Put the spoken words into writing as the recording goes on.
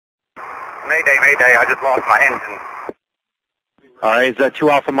Mayday, mayday, I just lost my engine. All right, is that 2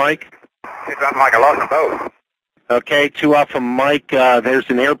 Alpha Mike? 2 Alpha Mike, I lost them both. Okay, 2 Alpha Mike, there's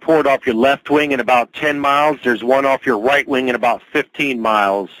an airport off your left wing in about 10 miles. There's one off your right wing in about 15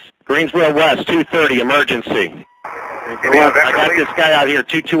 miles. Greensboro West, 230, emergency. I got this guy out here,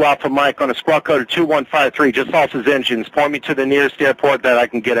 2 Alpha Mike, on a squawk code of 2153, just lost his engines. Point me to the nearest airport that I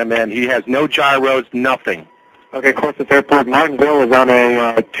can get him in. He has no gyros, nothing. Okay, closest airport, Martinsville, is on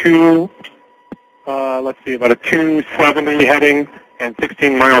a about a 270 heading and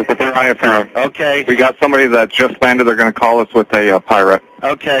 16 miles with their IFR. Okay. We got somebody that just landed. They're going to call us with a pirate.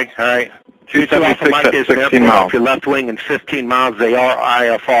 Okay, all right. 2 Alpha Mike is an airport off your left wing and 15 miles. They are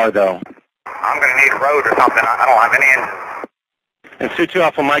IFR, though. I'm going to need a road or something. I don't have any engine. And 2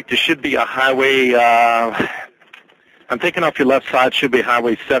 Alpha Mike, there should be a highway, I'm thinking off your left side, should be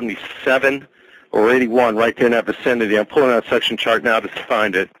Highway 77 or 81 right there in that vicinity. I'm pulling out a section chart now to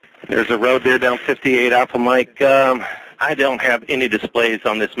find it. There's a road there down 58 Alpha Mike. I don't have any displays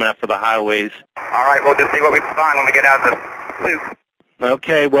on this map for the highways. All right, we'll just see what we can find when we get out of the loop.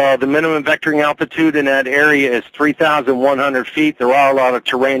 Okay, well, the minimum vectoring altitude in that area is 3,100 feet. There are a lot of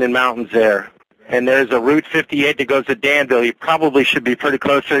terrain and mountains there. And there's a Route 58 that goes to Danville. You probably should be pretty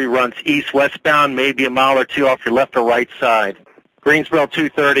close there. He runs east-westbound, maybe a mile or two off your left or right side. Greensboro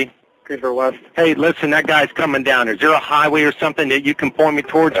 230. Greensboro West. Hey, listen, that guy's coming down. Is there a highway or something that you can point me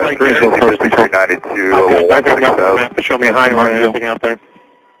towards right there? Greensboro 392. Show me a highway or anything out there.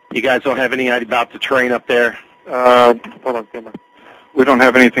 You guys don't have any idea about the terrain up there? Hold on, we don't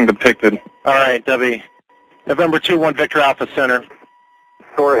have anything depicted. All right, W. November 2-1 Victor Alpha Center.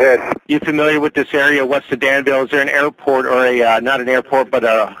 Go ahead. You familiar with this area west of Danville? Is there an airport or not an airport, but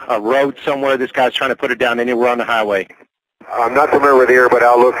a road somewhere this guy's trying to put it down anywhere on the highway? I'm not familiar with the area, but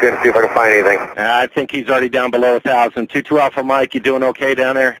I'll look and see if I can find anything. I think he's already down below 1,000. 2-2 Alpha Mike, you doing okay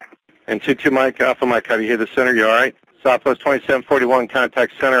down there? And 2-2 Mike, Alpha Mike, how do you hear the center? You all right? Southwest 2741,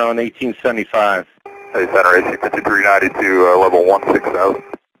 contact center on 1875. Hey, center, AC 5392, level 16000.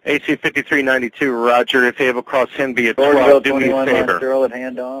 AC 5392, roger. If you able cross Henby at 12, do me a favor. Well,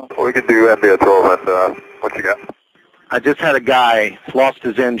 we can do Henby at 12, and what you got? I just had a guy lost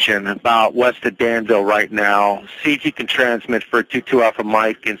his engine about west of Danville right now. See if he can transmit for 2-2 Alpha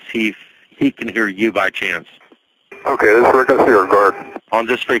Mike and see if he can hear you by chance. Okay, this is frequency or guard? On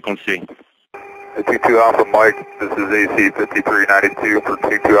this frequency. Hey, 2-2 Alpha Mike, this is AC 5392 for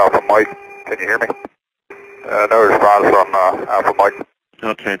 2-2 Alpha Mike. Can you hear me? No response from Alpha Mike.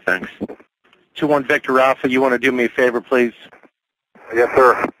 Okay, thanks. 2-1 Victor Alpha, you want to do me a favor, please? Yes,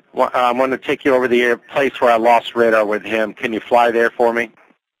 sir. Well, I want to take you over the place where I lost radar with him. Can you fly there for me?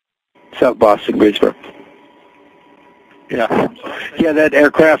 South Boston, Greensboro. Yeah. Yeah, that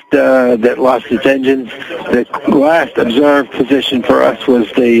aircraft that lost its engines, the last observed position for us was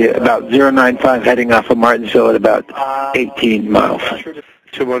the about 095 heading off of Martinsville at about 18 miles.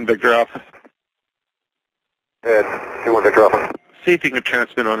 2-1 Victor Alpha. Ed, 2-1 Victor Alpha. See if you can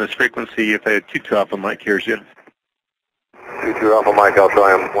transmit on this frequency if a 2-2 Alpha Mike hears you. 2-2 Alpha Mike, I'll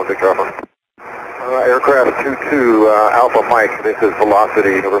try him. 1 Victor Alpha. Aircraft 2-2 Alpha Mike, this is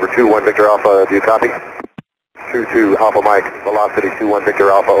velocity November 2-1 Victor Alpha, do you copy? 2-2 Alpha Mike, velocity 2-1 Victor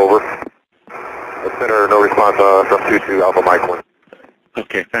Alpha, over. The center, no response from 2-2 Alpha Mike 1.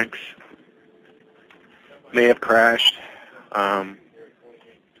 Okay, thanks. May have crashed.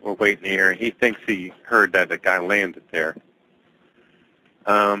 We're waiting here. He thinks he heard that the guy landed there.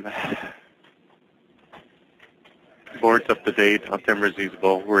 Board's up to date. Altimeter's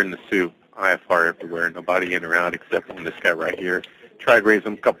usable. We're in the Sioux. IFR everywhere. Nobody in or out except from this guy right here. Tried raising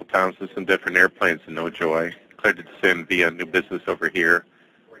him a couple times with some different airplanes and no joy. Cleared to descend via new business over here.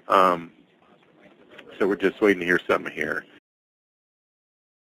 So we're just waiting to hear something here.